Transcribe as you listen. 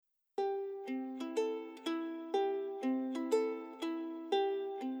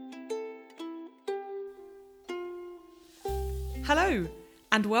Hello,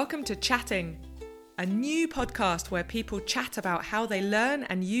 and welcome to Chatting, a new podcast where people chat about how they learn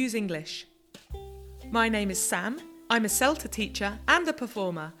and use English. My name is Sam, I'm a CELTA teacher and a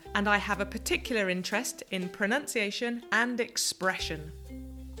performer, and I have a particular interest in pronunciation and expression.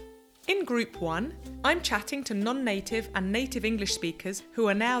 In Group 1, I'm chatting to non-native and native English speakers who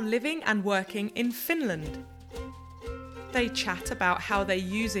are now living and working in Finland. They chat about how they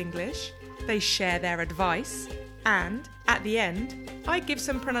use English, they share their advice, and, at the end, I give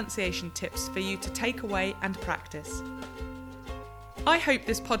some pronunciation tips for you to take away and practice. I hope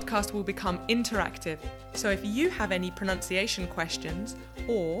this podcast will become interactive, so if you have any pronunciation questions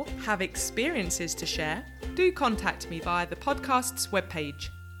or have experiences to share, do contact me via the podcast's webpage.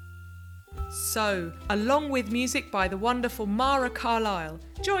 So, along with music by the wonderful Mara Carlisle,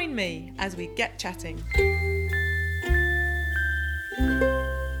 join me as we get chatting.